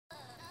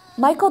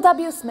Michael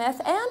W.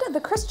 Smith and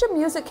the Christian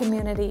music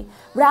community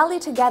rally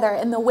together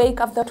in the wake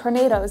of the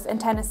tornadoes in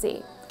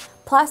Tennessee.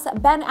 Plus,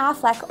 Ben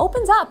Affleck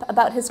opens up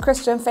about his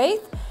Christian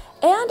faith,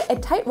 and a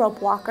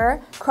tightrope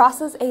walker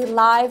crosses a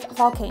live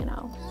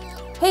volcano.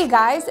 Hey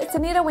guys, it's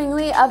Anita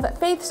Wingley of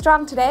Faith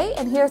Strong Today,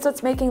 and here's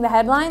what's making the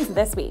headlines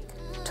this week.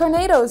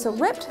 Tornadoes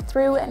ripped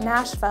through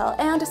Nashville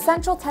and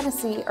central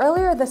Tennessee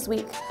earlier this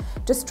week,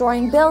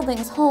 destroying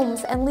buildings,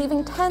 homes, and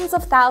leaving tens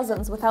of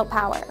thousands without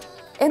power.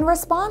 In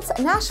response,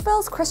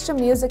 Nashville's Christian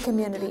music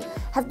community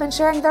have been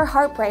sharing their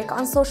heartbreak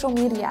on social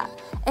media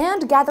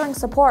and gathering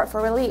support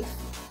for relief.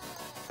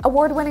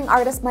 Award-winning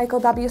artist Michael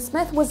W.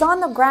 Smith was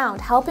on the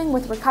ground helping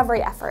with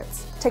recovery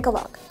efforts. Take a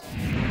look.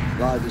 A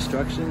lot of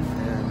destruction,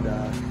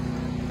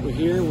 and we're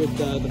here with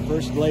the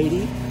First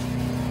Lady,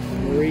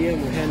 Maria,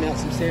 and we're handing out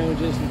some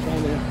sandwiches and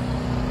trying to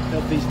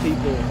help these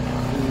people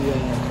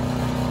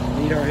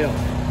who need our help.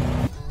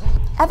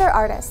 Other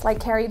artists like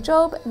Carrie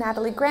Job,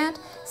 Natalie Grant,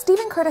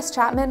 Stephen Curtis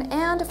Chapman,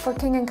 and For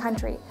King and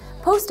Country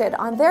posted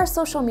on their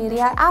social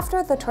media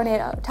after the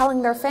tornado,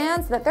 telling their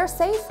fans that they're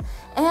safe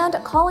and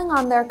calling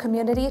on their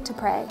community to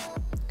pray.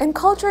 In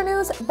culture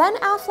news, Ben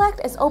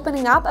Affleck is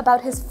opening up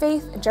about his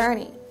faith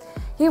journey.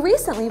 He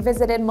recently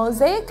visited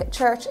Mosaic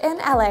Church in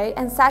LA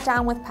and sat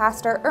down with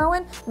Pastor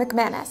Erwin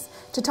McManus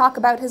to talk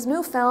about his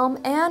new film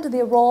and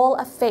the role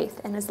of faith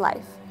in his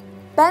life.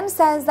 Ben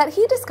says that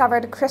he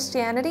discovered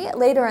Christianity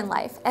later in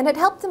life, and it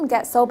helped him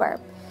get sober.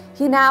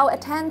 He now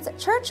attends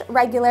church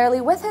regularly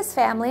with his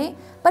family,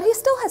 but he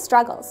still has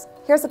struggles.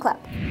 Here's a clip.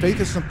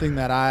 Faith is something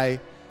that I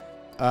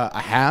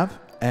have,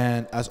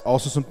 and as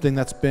also something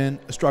that's been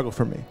a struggle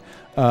for me.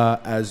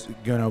 As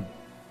you know,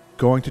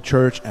 going to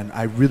church, and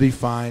I really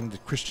find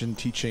Christian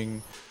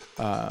teaching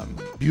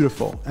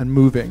beautiful and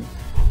moving.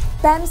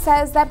 Ben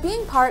says that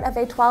being part of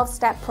a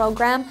 12-step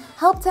program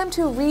helped him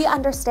to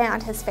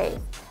re-understand his faith,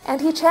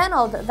 and he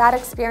channeled that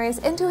experience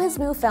into his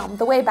new film,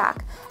 The Way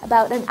Back,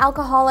 about an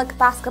alcoholic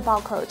basketball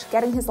coach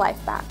getting his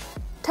life back.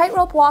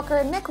 Tightrope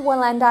walker Nik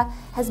Wallenda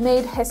has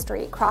made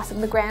history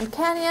crossing the Grand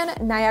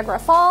Canyon, Niagara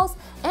Falls,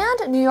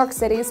 and New York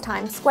City's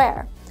Times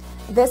Square.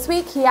 This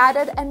week he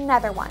added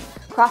another one,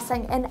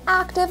 crossing an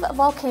active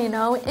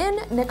volcano in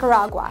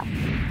Nicaragua.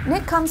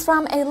 Nik comes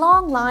from a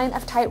long line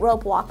of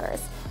tightrope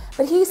walkers,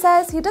 but he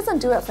says he doesn't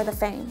do it for the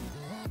fame.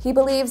 He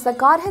believes that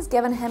God has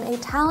given him a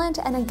talent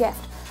and a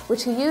gift,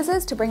 which he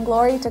uses to bring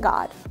glory to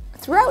God.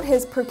 Throughout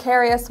his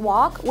precarious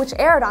walk, which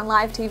aired on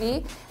live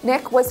TV,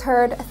 Nik was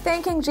heard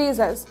thanking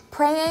Jesus,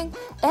 praying,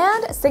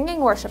 and singing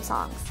worship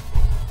songs.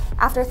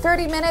 After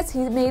 30 minutes,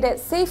 he made it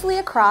safely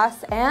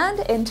across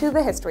and into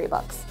the history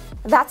books.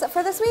 That's it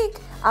for this week.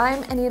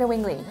 I'm Anita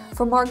Wingley.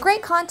 For more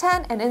great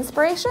content and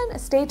inspiration,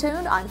 stay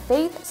tuned on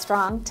Faith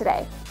Strong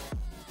Today.